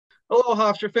Hello,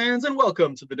 Hofstra fans, and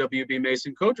welcome to the WB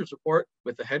Mason Coaches Report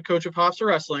with the head coach of Hofstra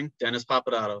Wrestling, Dennis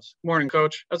Papadatos. Morning,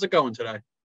 Coach. How's it going today?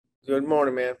 Good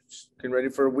morning, man. Just getting ready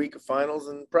for a week of finals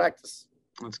and practice.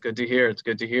 It's good to hear. It's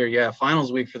good to hear. Yeah,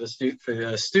 finals week for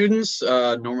the students.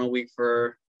 Normal week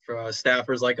for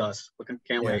staffers like us.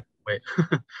 Can't wait.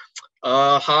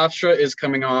 Hofstra is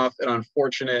coming off an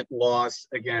unfortunate loss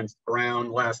against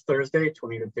Brown last Thursday,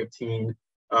 20-15,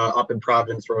 up in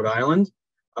Providence, Rhode Island.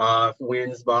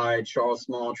 Wins by Charles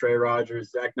Small, Trey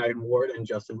Rogers, Zach Knight and Ward, and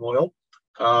Justin Hoyle.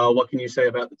 What can you say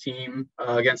about the team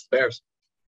against the Bears?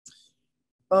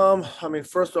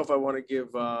 First off, I want to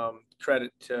give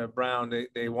credit to Brown.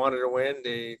 They wanted to win.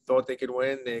 They thought they could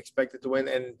win. They expected to win,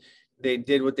 and they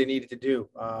did what they needed to do.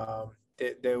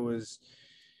 There was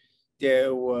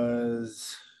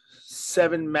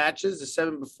 7 matches. The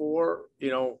 7 before,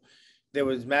 there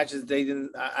was matches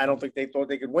I don't think they thought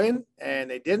they could win,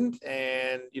 and they didn't.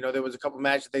 And, there was a couple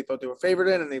matches they thought they were favored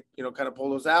in, and they, kind of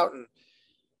pulled those out. And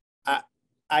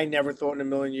I never thought in a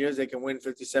million years they can win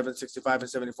 57, 65, and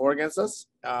 74 against us.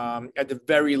 At the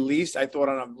very least, I thought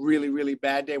on a really, really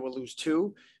bad day we'll lose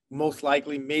 2. Most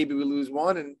likely, maybe we lose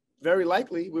 1, and very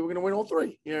likely we were going to win all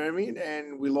 3. You know what I mean?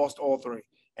 And we lost all 3,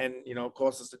 and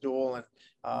cost us the duel. And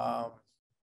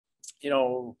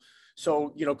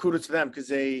so kudos to them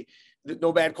because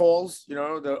no bad calls.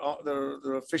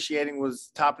 The officiating was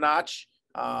top notch.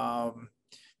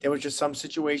 There was just some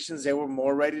situations they were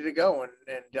more ready to go and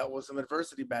dealt with some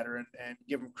adversity better and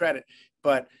give them credit.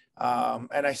 But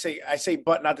and I say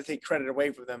but not to take credit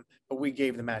away from them, but we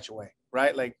gave the match away,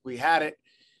 right? Like we had it.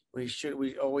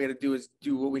 All we had to do is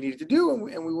do what we needed to do,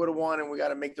 and we would have won. And we got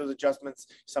to make those adjustments.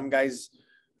 Some guys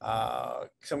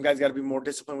got to be more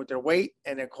disciplined with their weight,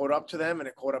 and it caught up to them, and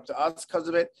it caught up to us because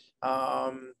of it.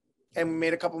 And we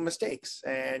made a couple of mistakes,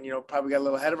 and probably got a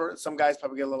little ahead of her. Some guys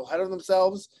probably get a little ahead of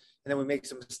themselves. And then we make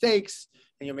some mistakes,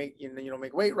 and you don't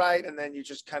make weight right, and then you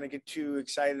just kind of get too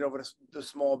excited over the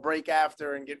small break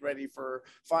after and get ready for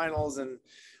finals. And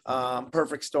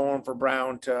perfect storm for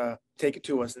Brown to take it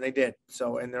to us, and they did.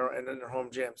 So in their home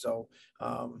gym. So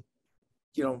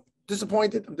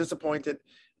disappointed. I'm disappointed,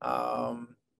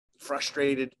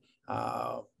 frustrated.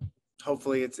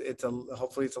 Hopefully it's a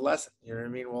lesson. You know what I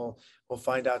mean? We'll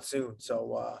find out soon.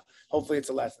 So hopefully it's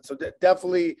a lesson. So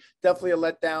definitely a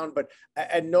letdown, but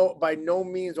by no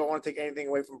means do I want to take anything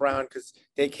away from Brown because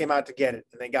they came out to get it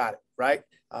and they got it, right?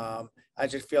 I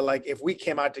just feel like if we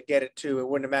came out to get it too, it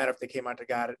wouldn't have mattered if they came out to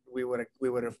got it. We would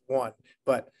have won.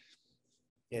 But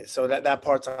yeah, so that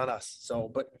part's on us. So,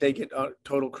 but they get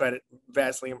total credit,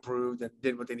 vastly improved, and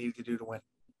did what they needed to do to win.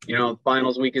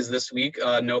 Finals week is this week.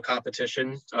 No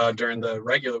competition during the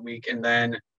regular week. And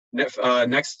then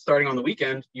next, starting on the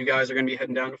weekend, you guys are going to be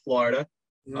heading down to Florida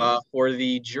for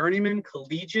the Journeyman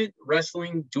Collegiate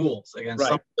Wrestling Duels against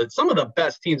some of the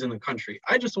best teams in the country.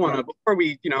 I just want to, before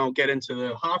we, get into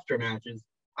the Hofstra matches,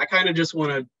 I kind of just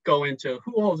want to go into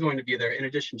who all is going to be there in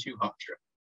addition to Hofstra.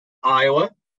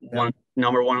 Iowa,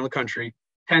 number 1 in the country.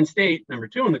 Penn State, number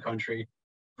 2 in the country.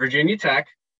 Virginia Tech,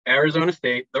 Arizona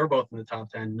State, they're both in the top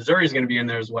 10. Missouri is going to be in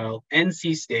there as well.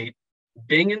 NC State,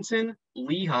 Binghamton,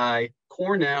 Lehigh,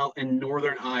 Cornell, and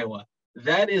Northern Iowa.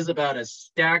 That is about as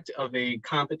stacked of a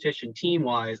competition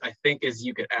team-wise, I think, as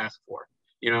you could ask for.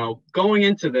 Going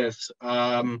into this,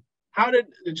 to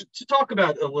talk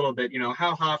about a little bit,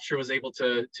 how Hofstra was able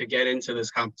to get into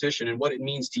this competition and what it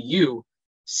means to you,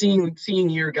 seeing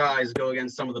your guys go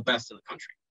against some of the best in the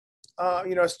country.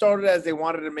 It started as they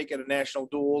wanted to make it a national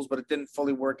duels, but it didn't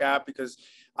fully work out because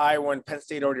Iowa and Penn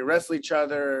State already wrestle each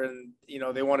other. And,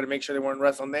 they wanted to make sure they weren't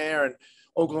wrestling there. And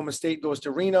Oklahoma State goes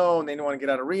to Reno and they didn't want to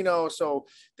get out of Reno. So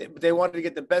they wanted to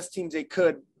get the best teams they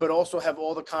could, but also have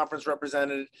all the conference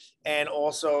represented and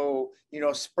also,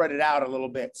 spread it out a little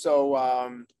bit. So,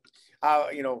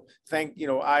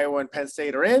 Iowa and Penn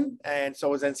State are in, and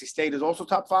so is NC State is also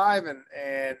top 5.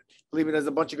 And believe me, there's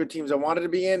a bunch of good teams that wanted to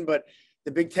be in, but the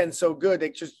Big Ten's so good,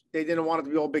 they didn't want it to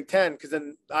be all Big Ten because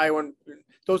then Iowa and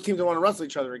those teams don't want to wrestle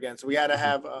each other again. So we had to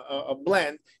have a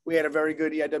blend. We had a very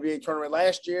good EIWA tournament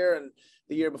last year and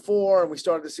the year before, and we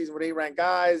started the season with 8 ranked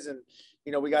guys, and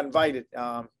we got invited.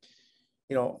 A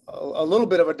little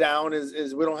bit of a down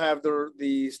is we don't have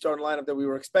the starting lineup that we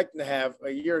were expecting to have a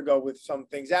year ago with some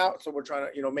things out. So we're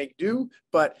trying to make do,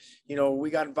 but we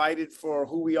got invited for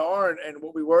who we are and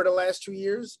what we were the last 2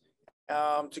 years.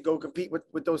 To go compete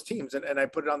with those teams. And I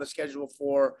put it on the schedule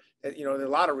for, there are a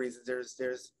lot of reasons.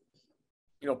 There's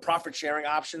profit sharing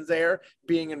options there,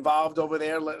 being involved over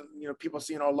there, people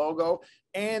seeing our logo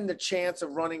and the chance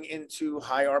of running into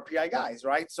high RPI guys.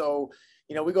 Right. So,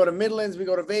 we go to Midlands, we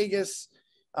go to Vegas,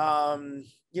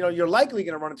 you're likely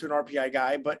going to run into an RPI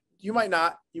guy, but you might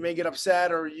not. You may get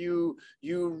upset, or you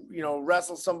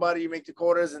wrestle somebody, you make the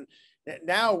quarters, and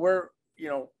now we're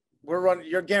running.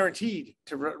 You're guaranteed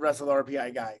to wrestle the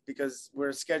RPI guy because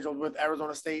we're scheduled with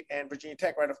Arizona State and Virginia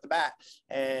Tech right off the bat,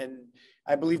 and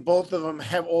I believe both of them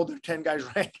have all their 10 guys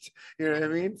ranked. You know what I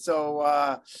mean?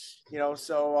 So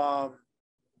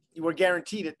we're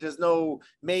guaranteed it. There's no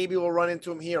maybe we'll run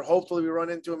into him here. Hopefully we run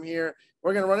into him here.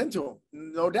 We're going to run into him,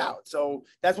 no doubt. So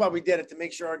that's why we did it, to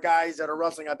make sure our guys that are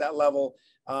wrestling at that level,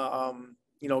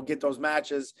 get those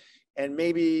matches. And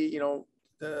maybe,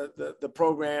 the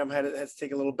program has to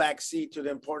take a little back seat to the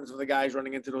importance of the guys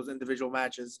running into those individual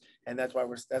matches. And that's why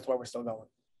we're still going.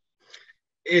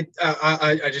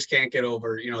 I just can't get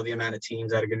over, the amount of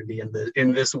teams that are going to be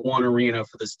in this one arena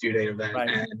for this due date event. Right.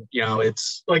 And,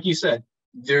 it's like you said,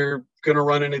 they're going to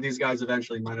run into these guys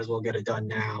eventually. Might as well get it done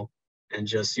now and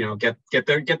just, get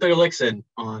their licks in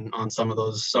on some of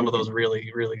those really,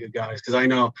 really good guys. Cause I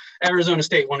know Arizona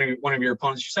State, one of your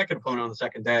opponents, your second opponent on the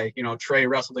second day, Trey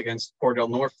wrestled against Cordell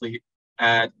Norfleet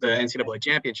at the NCAA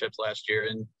championships last year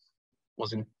and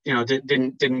wasn't,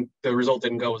 the result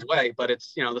didn't go his way, but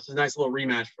it's, this is a nice little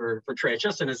rematch for Trey,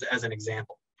 just as an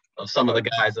example of some of the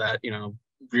guys that,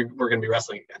 we're going to be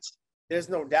wrestling against. There's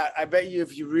no doubt. I bet you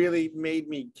if you really made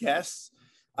me guess,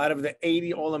 out of the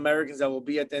 80 All-Americans that will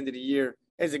be at the end of the year,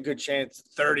 there's a good chance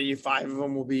 35 of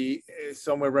them will be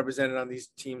somewhere represented on these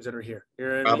teams that are here. You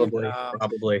know what probably, I mean?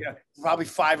 Probably. Yeah, probably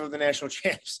 5 of the national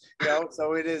champs.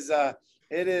 So it's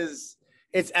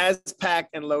as packed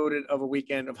and loaded of a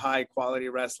weekend of high quality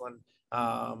wrestling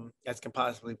as can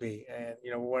possibly be. And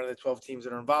we're one of the 12 teams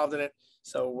that are involved in it.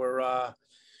 So we're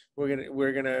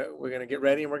gonna get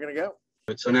ready and we're gonna go.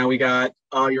 So now we got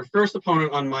your first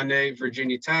opponent on Monday,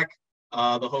 Virginia Tech.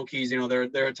 The Hokies,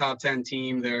 they're a top 10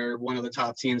 team. They're one of the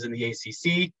top teams in the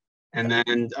ACC. And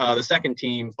then the second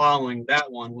team following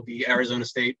that one will be Arizona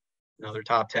State, another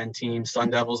top 10 team.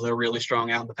 Sun Devils, they're really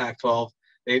strong out in the Pac-12.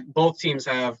 Both teams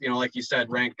have, like you said,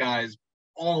 ranked guys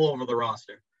all over the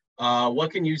roster.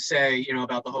 What can you say,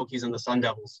 about the Hokies and the Sun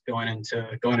Devils going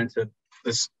into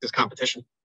this competition?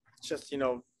 It's just,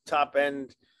 top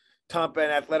end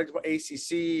athletics,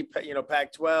 ACC,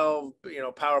 Pac-12,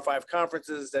 Power 5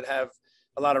 conferences that have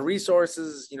a lot of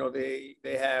resources.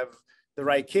 They have the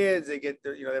right kids, they get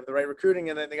they have the right recruiting,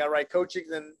 and then they got right coaching,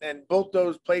 and both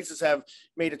those places have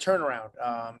made a turnaround.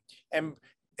 And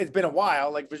it's been a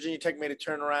while. Like Virginia Tech made a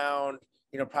turnaround,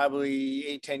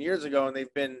 probably 8-10 years ago, and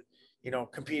they've been,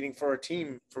 competing for a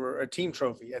team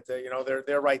trophy at the,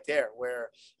 they're right there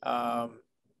where,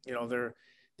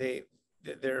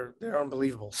 they're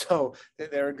unbelievable. So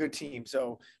they're a good team.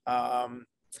 So, same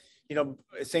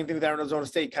thing with Arizona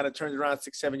State, kind of turned around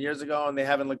 6-7 years ago, and they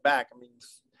haven't looked back. I mean,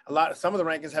 some of the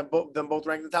rankings have them both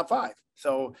ranked in the top 5.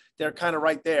 So they're kind of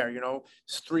right there,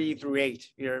 3 through 8.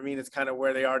 You know what I mean? It's kind of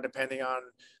where they are depending on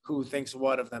who thinks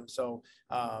what of them. So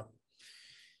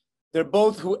they're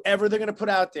both, whoever they're going to put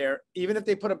out there, even if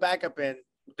they put a backup in,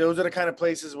 those are the kind of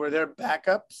places where their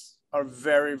backups are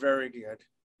very, very good.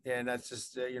 And that's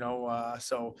just,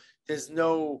 so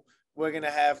we're going to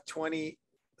have 20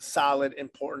 solid,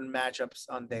 important matchups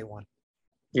on day one.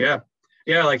 Yeah.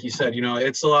 Yeah. Like you said,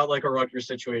 it's a lot like a Rutgers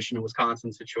situation, a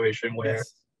Wisconsin situation where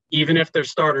yes, even if their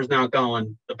starter's not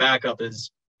going, the backup is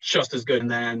just as good.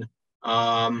 And then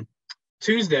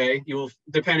Tuesday,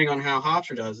 depending on how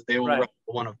Hofstra does, they will wrestle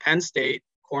one of Penn State,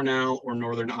 Cornell, or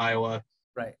Northern Iowa.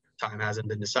 Right. Time hasn't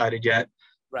been decided yet.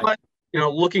 Right. But,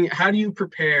 how do you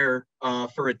prepare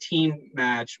for a team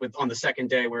match on the second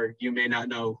day where you may not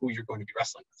know who you're going to be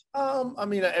wrestling with?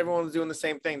 Everyone's doing the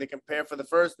same thing. They prepare for the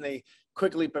first, and they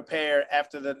quickly prepare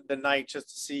after the night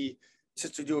just to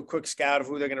do a quick scout of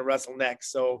who they're going to wrestle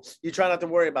next. So you try not to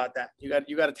worry about that. You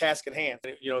got a task at hand.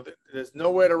 There's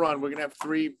nowhere to run. We're going to have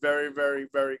 3 very, very,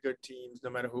 very good teams, no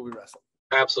matter who we wrestle.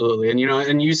 Absolutely. And,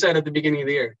 and you said at the beginning of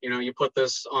the year, you put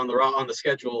this on the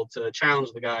schedule to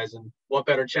challenge the guys, and what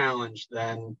better challenge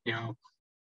than,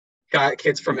 got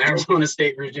kids from Arizona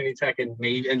State, Virginia Tech, and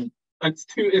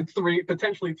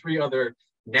potentially 3 other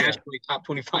nationally top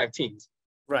 25 teams.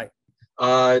 Right.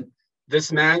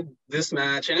 This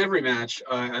match and every match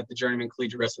at the Journeyman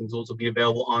Collegiate Wrestling Duels will be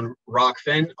available on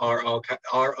Rockfin, ROKFIN.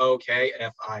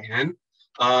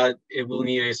 It will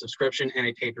need a subscription and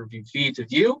a pay-per-view feed to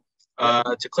view.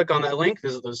 To click on that link,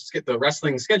 visit the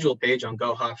wrestling schedule page on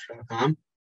GoHofstra.com.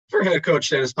 For head coach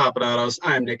Dennis Papadatos,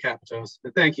 I am Nick Capitos,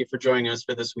 and thank you for joining us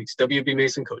for this week's WB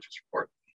Mason Coaches Report.